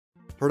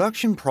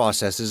Production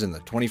processes in the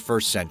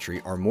 21st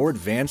century are more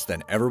advanced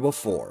than ever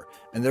before,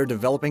 and they're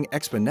developing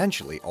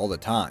exponentially all the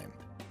time,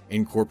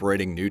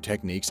 incorporating new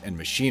techniques and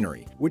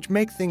machinery, which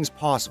make things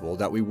possible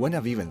that we wouldn't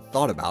have even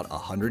thought about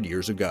 100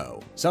 years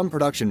ago. Some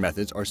production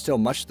methods are still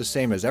much the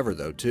same as ever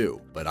though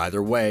too, but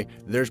either way,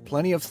 there's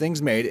plenty of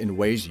things made in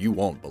ways you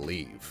won't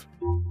believe.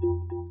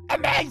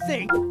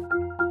 Amazing!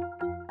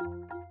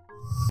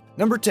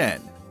 Number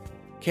 10.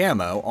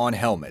 Camo on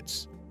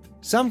helmets.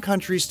 Some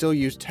countries still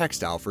use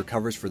textile for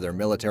covers for their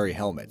military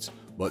helmets,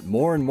 but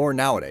more and more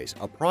nowadays,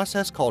 a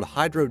process called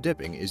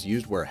hydro-dipping is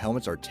used where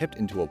helmets are tipped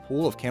into a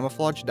pool of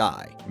camouflage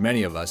dye.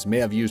 Many of us may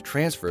have used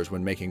transfers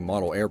when making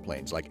model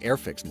airplanes like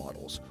Airfix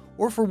models,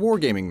 or for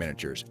wargaming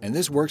miniatures, and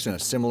this works in a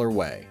similar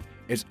way.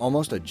 It's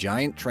almost a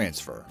giant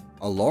transfer.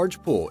 A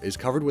large pool is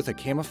covered with a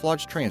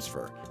camouflage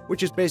transfer,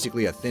 which is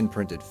basically a thin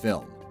printed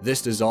film.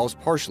 This dissolves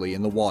partially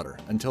in the water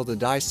until the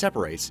dye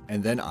separates,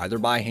 and then either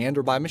by hand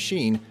or by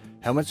machine,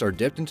 helmets are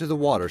dipped into the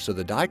water so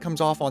the dye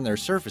comes off on their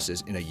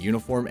surfaces in a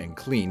uniform and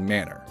clean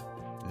manner.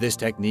 This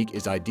technique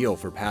is ideal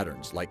for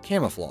patterns like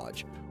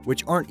camouflage,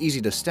 which aren't easy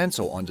to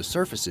stencil onto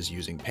surfaces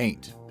using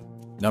paint.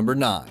 Number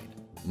 9.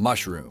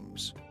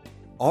 Mushrooms.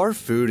 Our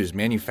food is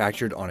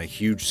manufactured on a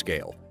huge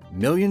scale.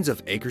 Millions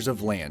of acres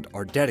of land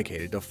are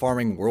dedicated to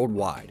farming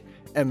worldwide,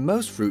 and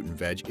most fruit and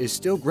veg is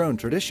still grown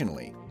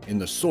traditionally, in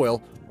the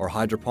soil or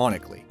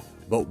hydroponically.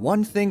 But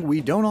one thing we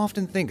don't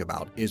often think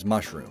about is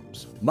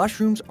mushrooms.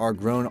 Mushrooms are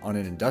grown on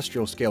an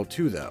industrial scale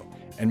too though,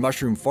 and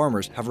mushroom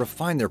farmers have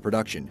refined their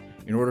production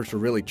in order to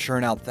really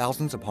churn out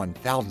thousands upon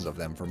thousands of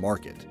them for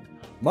market.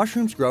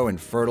 Mushrooms grow in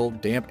fertile,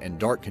 damp, and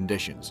dark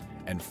conditions,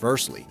 and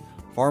firstly,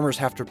 farmers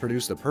have to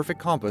produce the perfect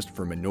compost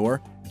for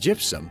manure,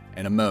 gypsum,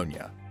 and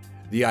ammonia.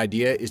 The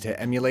idea is to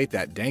emulate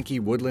that danky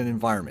woodland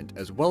environment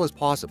as well as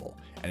possible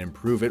and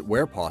improve it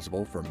where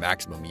possible for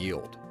maximum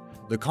yield.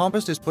 The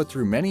compost is put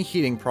through many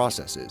heating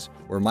processes,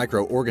 where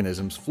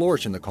microorganisms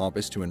flourish in the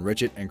compost to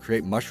enrich it and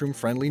create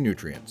mushroom-friendly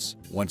nutrients.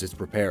 Once it's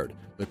prepared,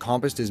 the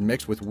compost is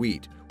mixed with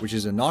wheat, which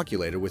is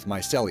inoculated with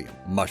mycelium,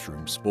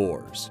 mushroom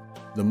spores.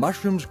 The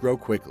mushrooms grow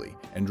quickly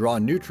and draw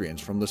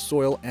nutrients from the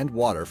soil and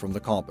water from the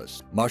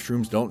compost.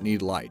 Mushrooms don't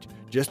need light,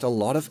 just a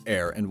lot of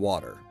air and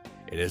water.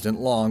 It isn't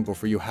long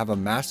before you have a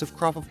massive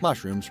crop of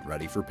mushrooms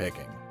ready for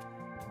picking.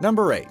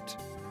 Number 8.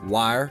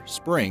 Wire,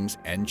 springs,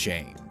 and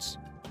chains.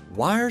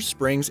 Wire,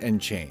 springs,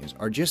 and chains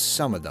are just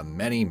some of the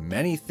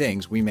many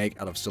things we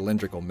make out of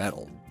cylindrical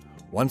metal.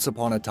 Once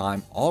upon a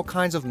time, all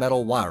kinds of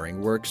metal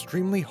wiring were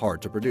extremely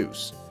hard to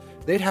produce.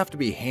 They'd have to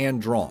be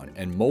hand-drawn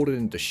and molded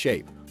into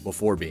shape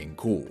before being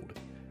cooled.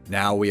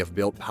 Now we have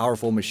built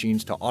powerful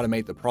machines to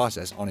automate the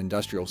process on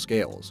industrial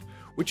scales,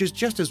 which is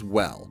just as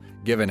well,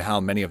 given how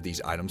many of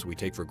these items we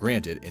take for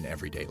granted in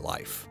everyday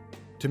life.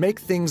 To make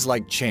things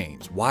like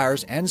chains,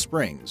 wires, and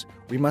springs,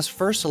 we must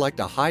first select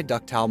a high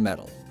ductile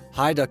metal.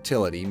 High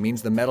ductility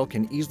means the metal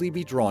can easily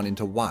be drawn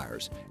into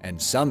wires,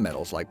 and some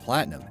metals like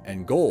platinum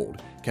and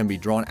gold can be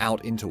drawn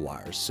out into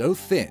wires so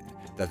thin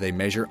that they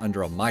measure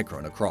under a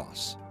micron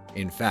across.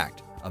 In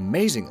fact,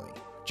 amazingly,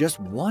 just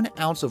 1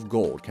 ounce of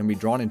gold can be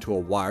drawn into a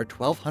wire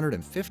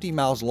 1,250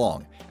 miles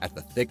long at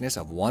the thickness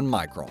of 1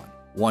 micron.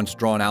 Once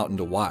drawn out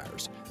into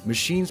wires,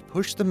 machines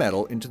push the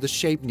metal into the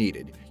shape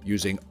needed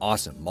using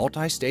awesome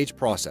multi-stage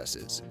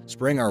processes.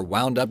 Springs are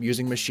wound up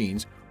using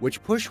machines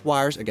which push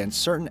wires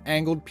against certain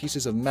angled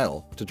pieces of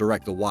metal to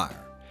direct the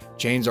wire.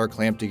 Chains are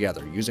clamped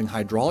together using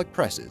hydraulic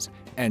presses,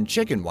 and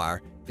chicken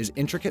wire is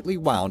intricately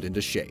wound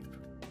into shape.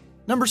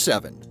 Number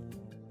 7.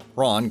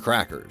 Prawn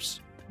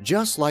crackers.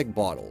 Just like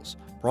bottles,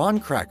 prawn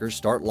crackers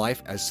start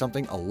life as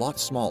something a lot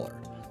smaller.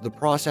 The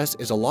process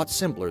is a lot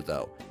simpler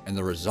though, and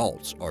the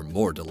results are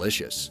more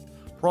delicious.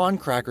 Prawn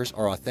crackers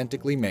are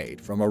authentically made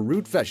from a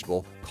root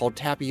vegetable called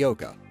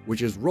tapioca,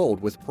 which is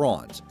rolled with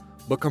prawns.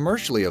 But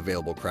commercially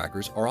available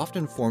crackers are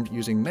often formed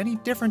using many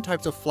different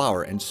types of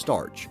flour and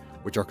starch,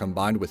 which are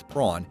combined with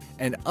prawn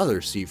and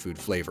other seafood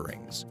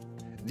flavorings.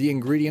 The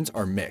ingredients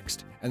are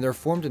mixed, and they're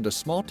formed into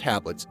small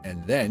tablets,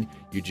 and then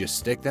you just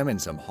stick them in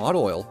some hot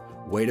oil,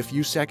 wait a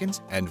few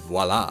seconds, and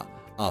voila!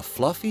 A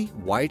fluffy,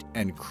 white,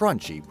 and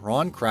crunchy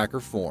prawn cracker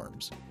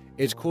forms.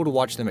 It's cool to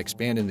watch them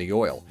expand in the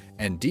oil,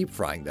 and deep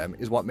frying them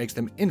is what makes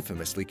them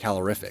infamously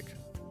calorific.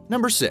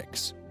 Number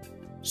 6.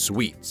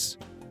 Sweets.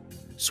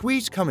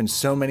 Sweets come in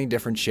so many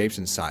different shapes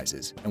and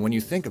sizes, and when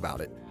you think about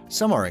it,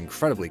 some are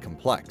incredibly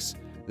complex.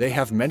 They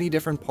have many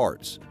different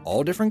parts,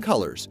 all different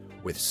colors,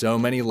 with so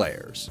many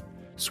layers.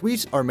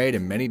 Sweets are made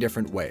in many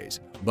different ways,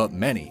 but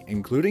many,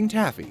 including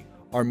taffy,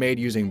 are made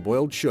using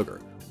boiled sugar,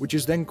 which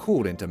is then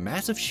cooled into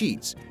massive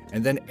sheets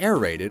and then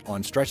aerated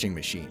on stretching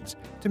machines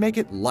to make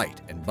it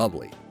light and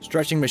bubbly.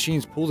 Stretching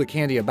machines pull the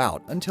candy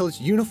about until it's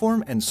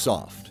uniform and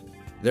soft.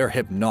 They're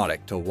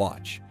hypnotic to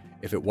watch.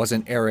 If it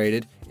wasn't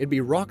aerated, it'd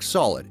be rock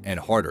solid and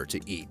harder to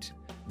eat.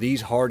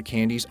 These hard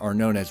candies are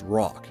known as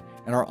rock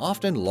and are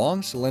often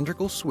long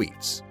cylindrical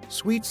sweets.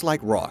 Sweets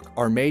like rock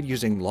are made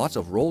using lots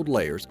of rolled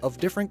layers of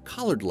different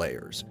colored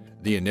layers.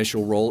 The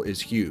initial roll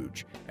is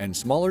huge, and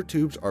smaller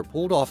tubes are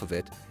pulled off of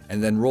it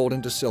and then rolled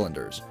into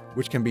cylinders,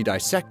 which can be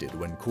dissected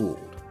when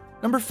cooled.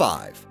 Number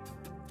 5.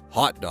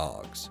 Hot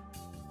dogs.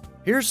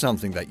 Here's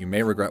something that you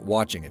may regret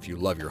watching if you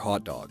love your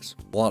hot dogs.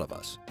 A lot of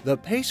us. The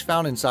paste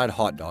found inside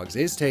hot dogs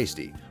is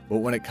tasty, but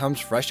when it comes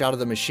fresh out of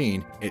the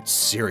machine, it's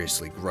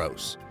seriously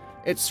gross.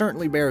 It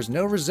certainly bears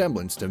no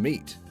resemblance to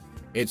meat.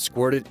 It's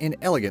squirted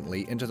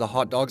inelegantly into the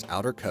hot dog's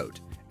outer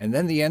coat, and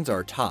then the ends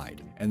are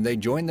tied, and they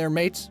join their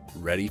mates,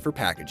 ready for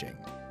packaging.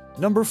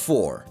 Number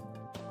 4.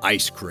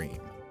 Ice cream.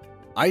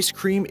 Ice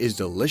cream is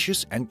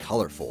delicious and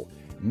colorful.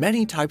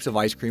 Many types of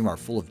ice cream are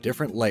full of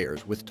different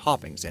layers with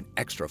toppings and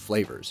extra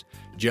flavors.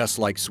 Just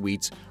like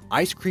sweets,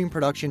 ice cream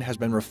production has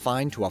been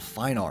refined to a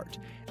fine art,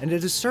 and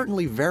it is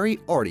certainly very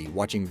arty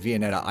watching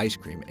Viennetta ice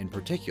cream in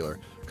particular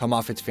come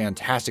off its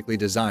fantastically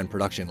designed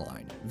production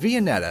line.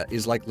 Viennetta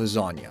is like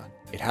lasagna.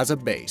 It has a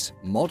base,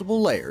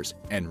 multiple layers,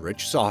 and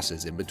rich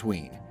sauces in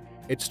between.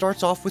 It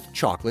starts off with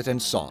chocolate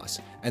and sauce,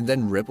 and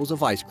then ripples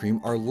of ice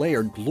cream are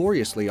layered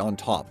gloriously on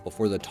top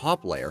before the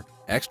top layer,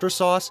 extra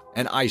sauce,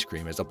 and ice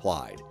cream is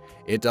applied.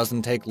 It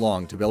doesn't take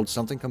long to build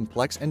something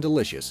complex and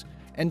delicious,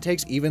 and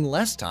takes even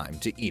less time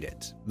to eat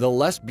it. The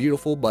less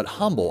beautiful but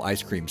humble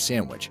ice cream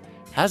sandwich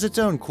has its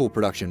own cool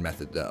production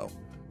method though.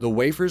 The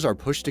wafers are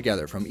pushed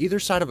together from either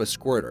side of a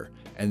squirter,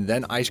 and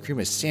then ice cream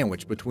is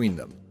sandwiched between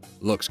them.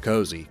 Looks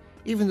cozy,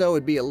 even though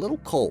it'd be a little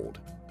cold.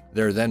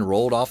 They're then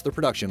rolled off the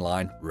production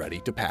line, ready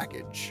to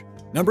package.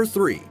 Number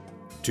 3.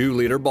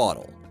 2-liter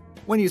bottle.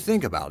 When you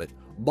think about it,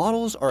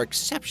 bottles are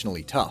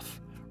exceptionally tough.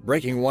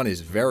 Breaking one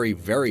is very,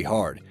 very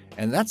hard,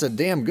 and that's a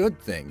damn good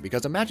thing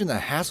because imagine the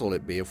hassle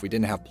it'd be if we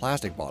didn't have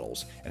plastic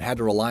bottles and had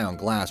to rely on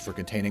glass for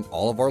containing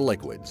all of our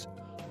liquids.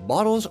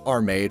 Bottles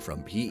are made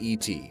from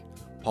PET,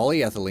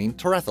 polyethylene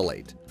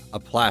terephthalate, a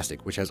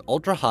plastic which has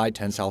ultra-high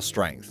tensile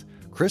strength,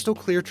 crystal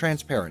clear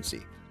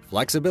transparency,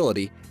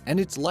 flexibility, and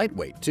it's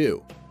lightweight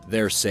too.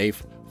 They're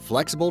safe,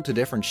 flexible to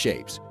different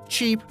shapes,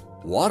 cheap,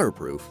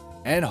 waterproof,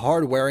 and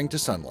hard-wearing to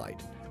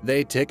sunlight.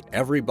 They tick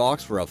every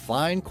box for a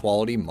fine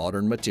quality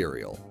modern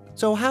material.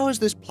 So how is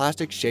this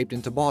plastic shaped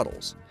into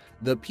bottles?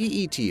 The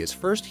PET is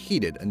first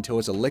heated until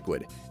it's a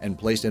liquid and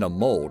placed in a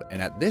mold,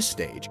 and at this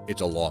stage,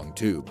 it's a long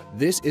tube.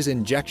 This is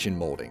injection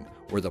molding,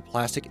 where the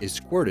plastic is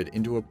squirted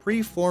into a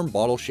pre-formed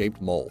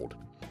bottle-shaped mold.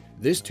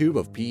 This tube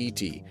of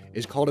PET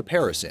is called a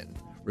parison,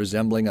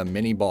 resembling a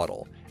mini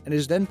bottle, and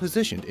is then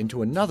positioned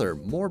into another,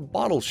 more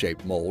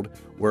bottle-shaped mold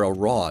where a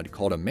rod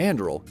called a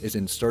mandrel is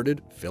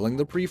inserted, filling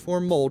the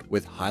preformed mold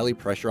with highly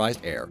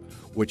pressurized air,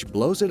 which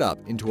blows it up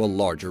into a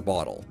larger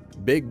bottle.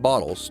 Big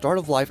bottles start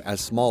of life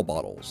as small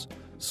bottles.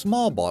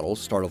 Small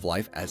bottles start of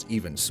life as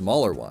even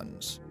smaller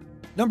ones.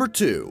 Number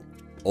 2.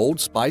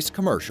 Old Spice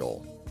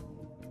commercial.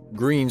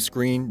 Green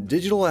screen,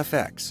 digital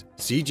FX,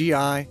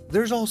 CGI,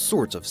 there's all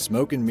sorts of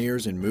smoke and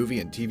mirrors in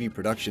movie and TV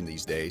production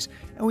these days,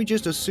 and we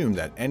just assume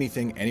that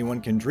anything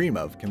anyone can dream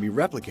of can be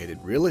replicated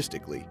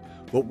realistically.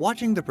 But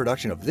watching the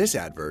production of this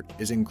advert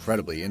is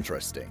incredibly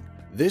interesting.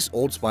 This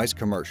Old Spice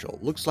commercial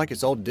looks like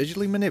it's all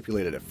digitally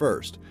manipulated at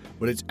first,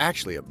 but it's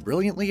actually a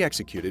brilliantly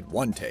executed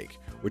one take,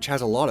 which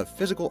has a lot of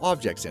physical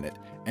objects in it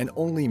and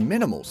only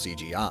minimal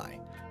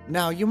CGI.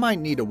 Now, you might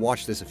need to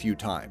watch this a few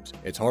times,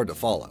 it's hard to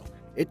follow.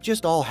 It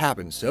just all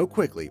happens so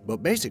quickly,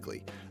 but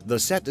basically, the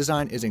set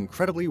design is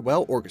incredibly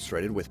well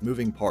orchestrated with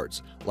moving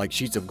parts, like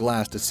sheets of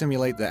glass to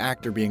simulate the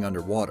actor being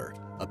underwater,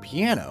 a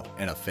piano,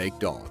 and a fake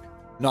dog.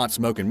 Not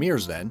smoke and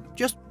mirrors then,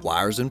 just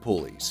wires and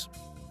pulleys.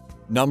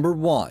 Number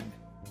 1.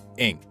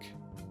 Ink.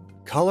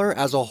 Color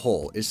as a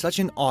whole is such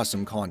an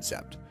awesome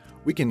concept.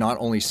 We can not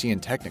only see in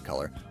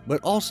Technicolor,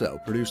 but also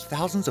produce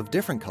thousands of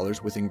different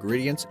colors with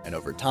ingredients, and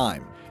over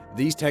time,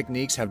 these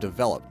techniques have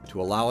developed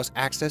to allow us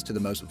access to the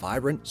most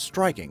vibrant,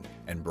 striking,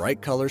 and bright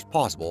colors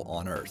possible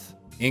on Earth.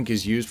 Ink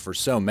is used for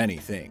so many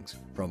things,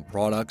 from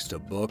products to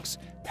books,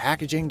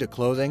 packaging to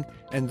clothing,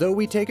 and though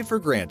we take it for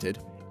granted,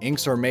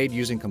 inks are made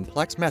using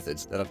complex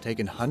methods that have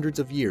taken hundreds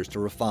of years to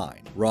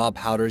refine. Raw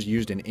powders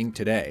used in ink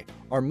today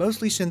are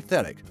mostly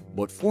synthetic,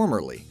 but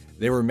formerly,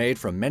 they were made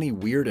from many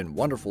weird and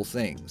wonderful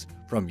things,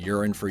 from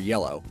urine for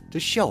yellow to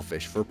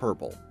shellfish for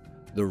purple.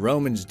 The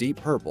Romans' deep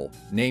purple,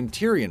 named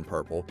Tyrian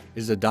purple,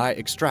 is a dye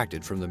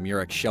extracted from the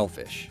murex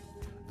shellfish.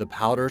 The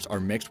powders are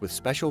mixed with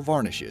special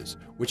varnishes,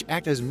 which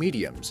act as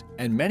mediums,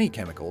 and many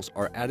chemicals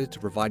are added to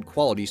provide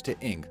qualities to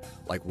ink,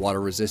 like water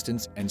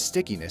resistance and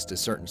stickiness to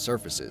certain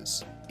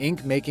surfaces.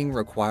 Ink making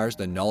requires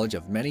the knowledge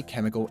of many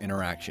chemical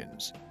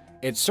interactions.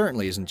 It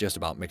certainly isn't just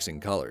about mixing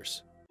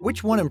colors.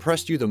 Which one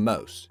impressed you the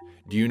most?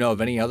 Do you know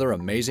of any other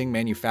amazing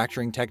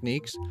manufacturing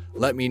techniques?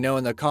 Let me know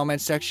in the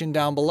comments section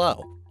down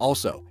below.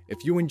 Also,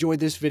 if you enjoyed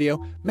this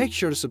video, make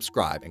sure to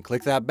subscribe and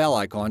click that bell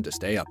icon to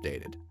stay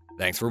updated.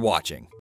 Thanks for watching.